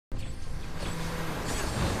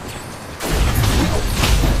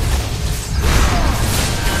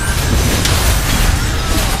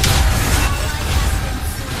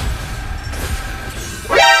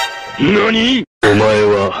何？お前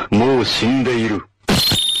はもう死んでいる。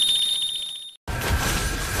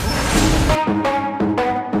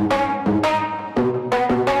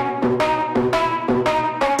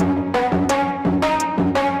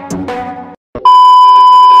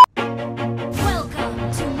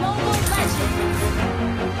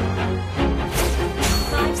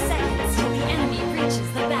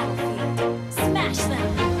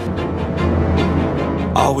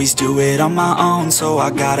Always do it on my own, so I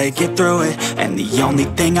gotta get through it. And the only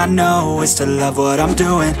thing I know is to love what I'm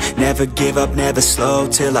doing. Never give up, never slow,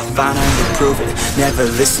 till I finally prove it. Never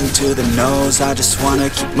listen to the no's, I just wanna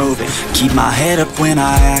keep moving. Keep my head up when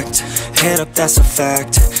I act, head up, that's a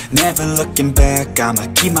fact. Never looking back, I'ma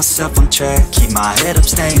keep myself on track. Keep my head up,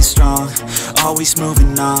 staying strong, always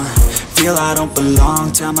moving on. Feel I don't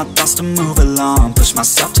belong, tell my thoughts to move along. Push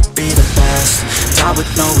myself to be the best, die with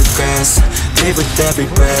no regrets. Live with every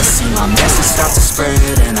breath, see my message start to spread.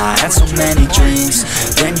 And I had so many dreams,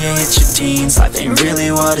 then you hit your teens. Life ain't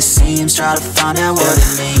really what it seems, try to find out what it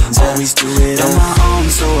means. Always do it on my own,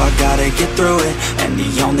 so I gotta get through it. And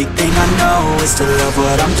the only thing I know is to love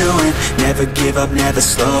what I'm doing. Never give up, never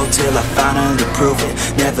slow, till I finally prove it.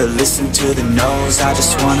 Never listen to the no's, I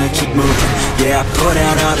just wanna keep moving. Yeah, I put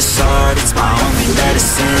out all this art, it's my only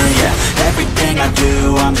medicine. Yeah, everything I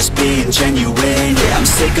do, I'm just being genuine. Yeah, I'm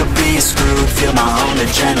sick of being screwed, feel my own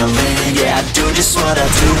adrenaline. Yeah, I do just what I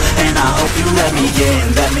do, and I hope you let me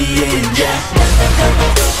in, yeah.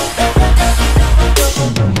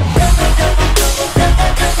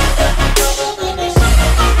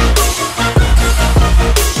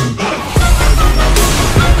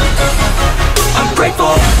 I'm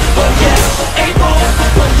grateful, oh yeah, able,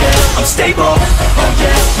 oh yeah, I'm stable, oh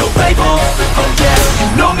yeah, no label, oh yeah, you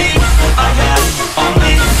know me, I have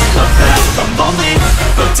only a path, I'm lonely,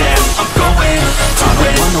 but damn, I'm going to win. I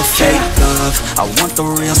don't want no fake love, I want the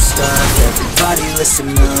real stuff. Everybody listen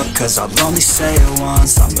up, cause I'll only say it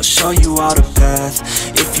once. I'ma show you all the path,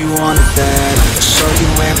 if you want it bad. I'ma show you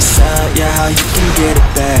where it's at, yeah, how you can get it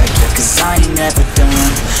back. Yeah, cause I ain't never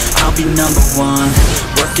done, I'll be number one.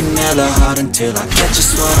 Working hella hard until I get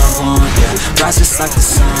just what I want. Yeah, rise just like the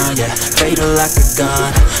sun, yeah, fatal like a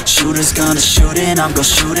gun. Shooters gonna shoot and I'm gonna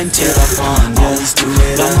shoot until I won. Yeah, always do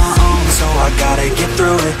it on my own, so I gotta get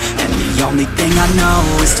through it. And the only thing I know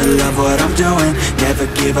is to love what I'm doing. Never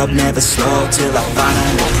give up, never slow, till I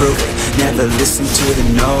finally prove it. Never listen to the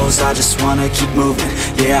no's, I just wanna keep moving.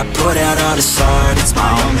 Yeah, I put out all this art, it's my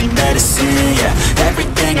only medicine. Yeah,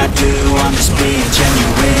 everything I do, I'm just being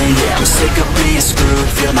genuine. Yeah, I'm sick of being screwed,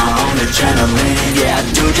 feel my own adrenaline. Yeah, I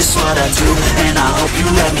do just what I do, and I hope you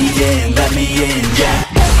let me in, yeah.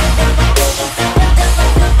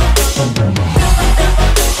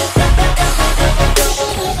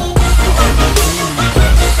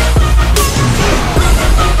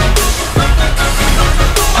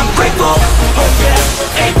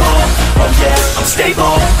 I'm stable,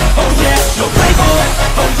 oh yeah, no label,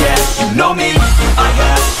 oh yeah, you know me, I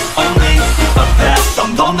have only a path,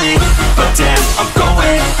 I'm lonely, but damn, I'm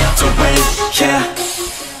going to win, yeah.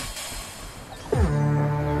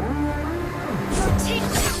 Protect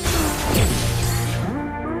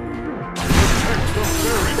the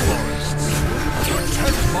fairy forests,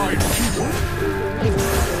 protect my people.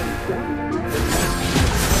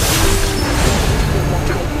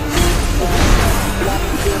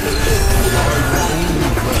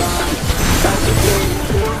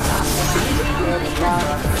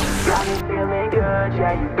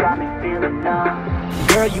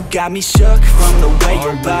 Girl, you got me shook from the way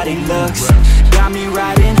your body looks. Got me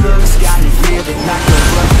riding hooks, got me feeling like a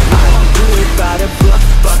book. I don't do it by the book,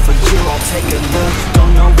 but for you I'll take a look.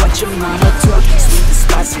 Don't know what your mama took, sweet and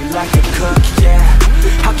spicy like a cook, yeah.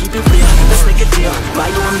 I'll keep it real, let's make a deal. Buy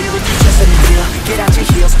you a meal if you just let me feel. Get out your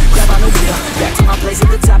heels, grab on the wheel. Back to my place at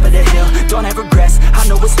the top of the hill. Don't have regrets, I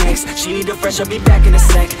know what's next. She need a fresh, I'll be back in a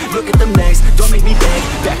sec. Look at them legs, don't make me beg.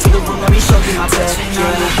 Back to the room, let me show you my tech. Touching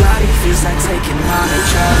on your body feels like taking on a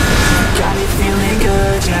drug. Got me feeling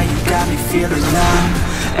good, yeah, you got me feeling numb.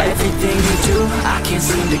 Everything you do, I can't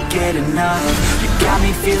seem to get enough. You got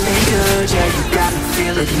me feeling good, yeah, you got me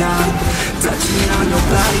feeling numb. Touching on your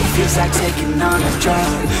body feels like taking on a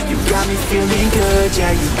drug. You got me feeling good,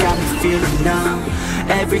 yeah, you got me feeling numb.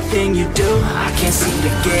 Everything you do, I can't seem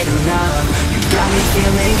to get enough. You got me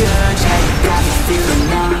feeling good, yeah, you got me feeling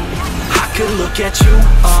numb. I could look at you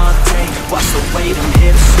all day, watch the way them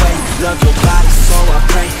hips sway. Love your body, so I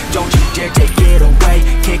pray, don't you dare take it away.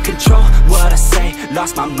 Can't control what I say,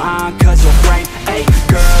 lost my mind cause your brain. Hey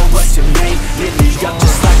girl, what's your name? Lit me up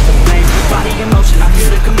just like the flame. body in motion, I feel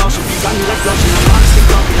the commotion. You got me like lotion, I'm honestly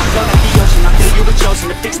broken. I felt like the ocean, I feel you were chosen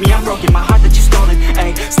to fix me, I'm broken. My heart that you stolen,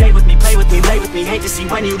 ayy. Stay with me, play with me, lay with me. Hate to see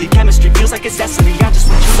when you leave, chemistry feels like it's destiny. I just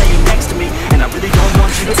want you laying next to me, and I really don't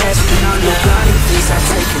want you to test me. On your body, please, I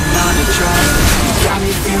take another drug. You got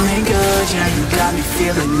me feeling good, yeah, you got me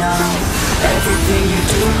feeling numb. Everything you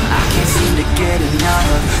do, I can't seem to get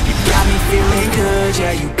enough. You got me feeling good,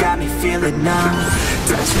 yeah, you got me feeling numb.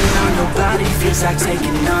 Touching on your body feels like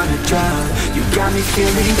taking on a drug. You got me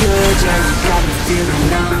feeling good, yeah, you got me feeling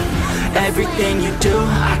numb. Everything you do,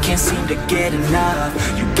 I can't seem to get enough.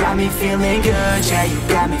 You got me feeling good, yeah, you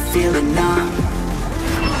got me feeling numb.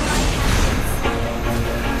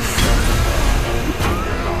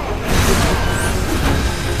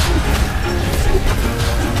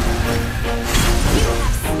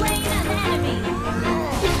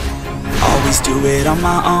 Do it on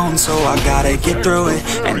my own, so I gotta get through it.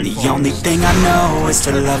 And the only thing I know is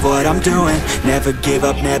to love what I'm doing. Never give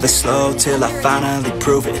up, never slow, till I finally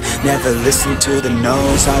prove it. Never listen to the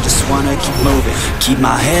no's, I just wanna keep moving. Keep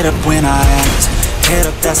my head up when I act, head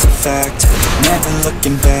up, that's a fact. Never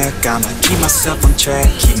looking back, I'ma keep myself on track.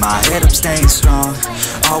 Keep my head up, staying strong,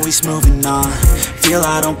 always moving on. Feel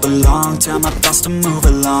I don't belong, tell my thoughts to move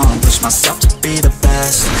along. Push myself to be the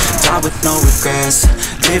best, die with no regrets.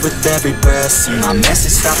 Live with every breath, see my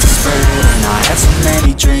message start to spread. And I had so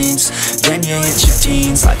many dreams, then you hit your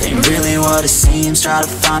teens. Life ain't really what it seems, try to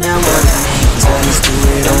find out what it means. Always do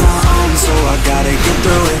it on my own, so I gotta get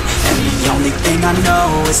through it. And the only thing I know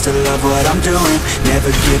is to love what I'm doing.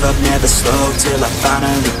 Never give up, never slow, till I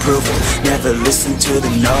finally prove it. Never listen to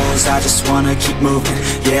the no's, I just wanna keep moving.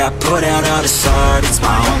 Yeah, I put out all this art, it's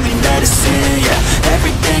my only medicine. Yeah,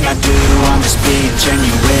 everything I do, I'm just being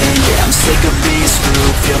genuine. Yeah, I'm sick of being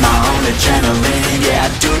screwed, feel my own adrenaline. Yeah, I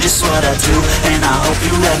do just what I do, and I hope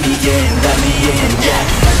you let me in, yeah.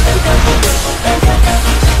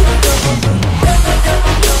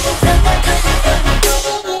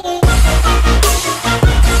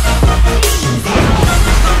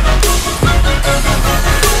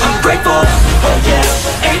 I'm grateful, oh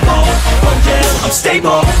yeah, able, oh yeah, I'm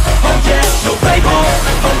stable, oh yeah, no label,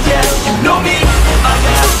 oh yeah, you know me, I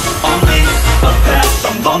have only a path,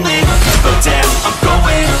 I'm lonely, but damn, I'm going to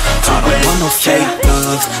win. I don't want no fake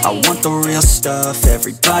love, I want the real stuff.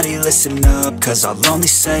 Everybody listen up, cause I'll only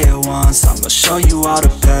say it once. I'm gonna show you all the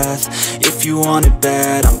path, if you want it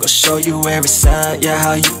bad. I'm gonna show you where it's at, yeah,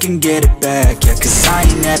 how you can get it back. Yeah, cause I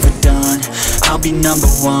ain't never done, I'll be number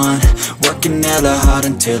one. Working hella hard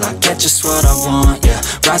until I get just what I want. Yeah,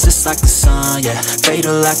 rises like the sun, yeah,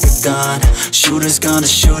 fatal like a gun. Shooter's gonna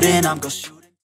shoot and I'm gonna shoot.